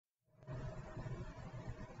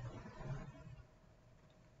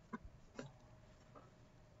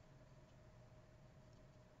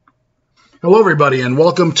Hello, everybody, and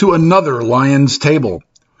welcome to another Lion's Table.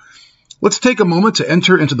 Let's take a moment to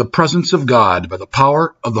enter into the presence of God by the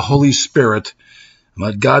power of the Holy Spirit, and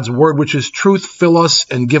let God's word, which is truth, fill us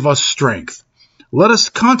and give us strength. Let us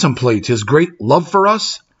contemplate his great love for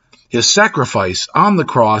us, his sacrifice on the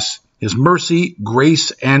cross, his mercy, grace,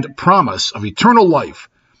 and promise of eternal life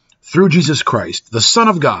through Jesus Christ, the Son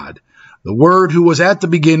of God, the Word who was at the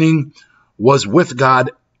beginning, was with God,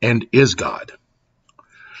 and is God.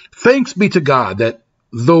 Thanks be to God that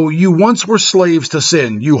though you once were slaves to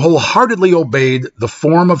sin, you wholeheartedly obeyed the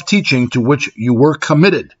form of teaching to which you were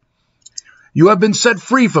committed. You have been set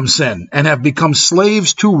free from sin and have become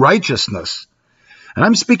slaves to righteousness. And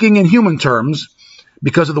I'm speaking in human terms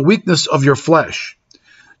because of the weakness of your flesh.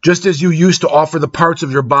 Just as you used to offer the parts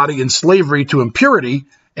of your body in slavery to impurity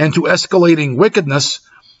and to escalating wickedness,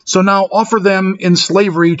 so now offer them in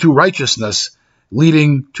slavery to righteousness,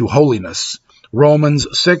 leading to holiness. Romans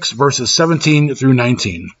 6, verses 17 through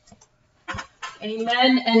 19.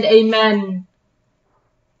 Amen and amen.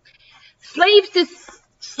 Slaves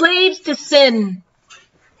to sin.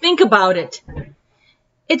 Think about it.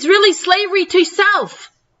 It's really slavery to self.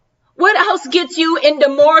 What else gets you into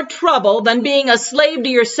more trouble than being a slave to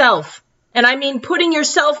yourself? And I mean putting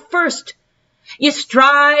yourself first. You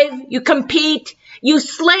strive, you compete, you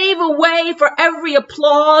slave away for every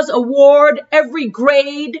applause, award, every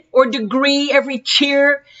grade or degree, every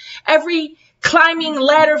cheer, every climbing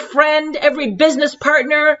ladder friend, every business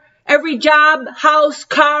partner, every job, house,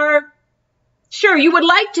 car. Sure, you would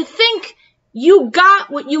like to think you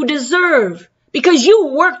got what you deserve because you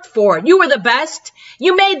worked for it. You were the best.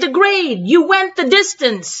 You made the grade. You went the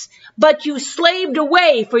distance. But you slaved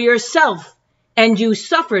away for yourself, and you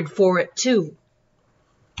suffered for it too.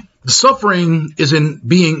 The suffering is in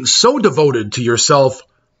being so devoted to yourself,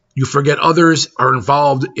 you forget others are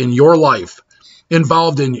involved in your life,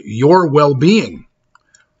 involved in your well-being.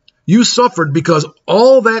 You suffered because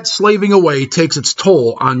all that slaving away takes its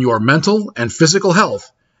toll on your mental and physical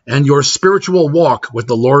health and your spiritual walk with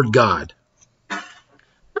the Lord God. Of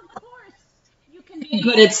course, you can be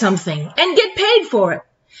good at something and get paid for it.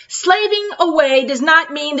 Slaving away does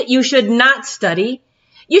not mean that you should not study.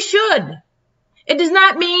 You should. It does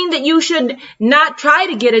not mean that you should not try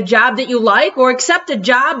to get a job that you like or accept a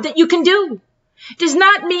job that you can do. It does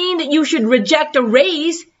not mean that you should reject a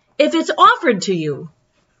raise if it's offered to you.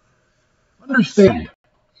 Understand,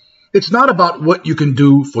 it's not about what you can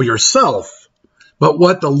do for yourself, but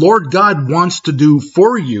what the Lord God wants to do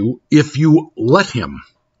for you if you let him.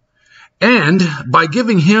 And by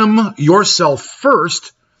giving him yourself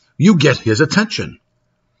first, you get his attention.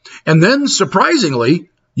 And then, surprisingly,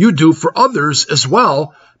 you do for others as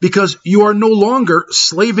well, because you are no longer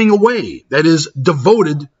slaving away, that is,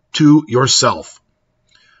 devoted to yourself.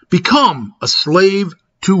 Become a slave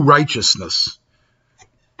to righteousness.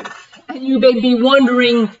 And you may be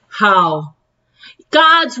wondering how.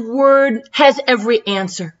 God's word has every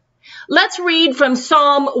answer. Let's read from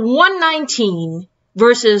Psalm 119,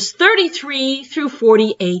 verses 33 through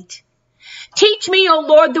 48. Teach me, O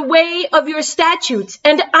Lord, the way of your statutes,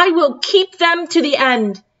 and I will keep them to the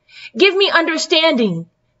end. Give me understanding,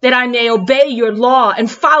 that I may obey your law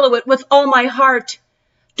and follow it with all my heart.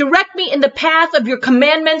 Direct me in the path of your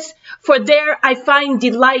commandments, for there I find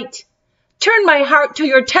delight. Turn my heart to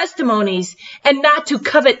your testimonies, and not to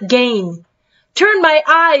covet gain. Turn my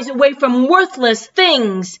eyes away from worthless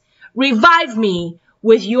things. Revive me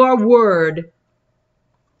with your word.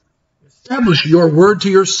 Establish your word to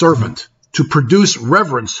your servant, to produce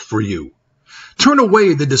reverence for you. Turn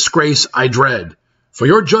away the disgrace I dread, for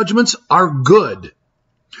your judgments are good.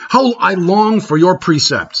 How I long for your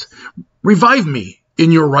precepts. Revive me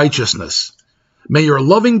in your righteousness. May your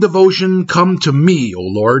loving devotion come to me, O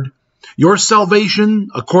Lord, your salvation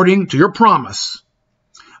according to your promise.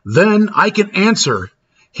 Then I can answer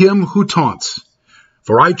him who taunts,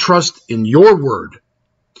 for I trust in your word.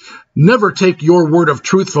 Never take your word of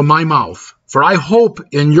truth from my mouth, for I hope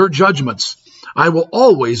in your judgments. I will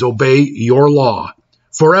always obey your law,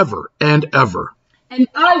 forever and ever. And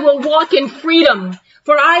I will walk in freedom,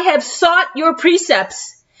 for I have sought your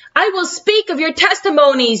precepts. I will speak of your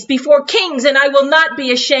testimonies before kings, and I will not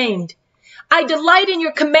be ashamed. I delight in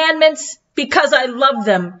your commandments because I love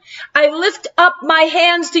them. I lift up my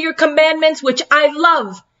hands to your commandments, which I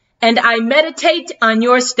love, and I meditate on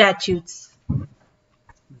your statutes.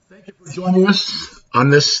 Thank you for joining us on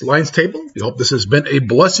this Lion's Table. We hope this has been a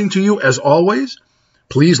blessing to you as always.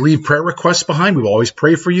 Please leave prayer requests behind. We will always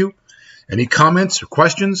pray for you. Any comments or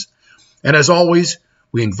questions? And as always,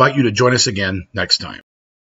 we invite you to join us again next time.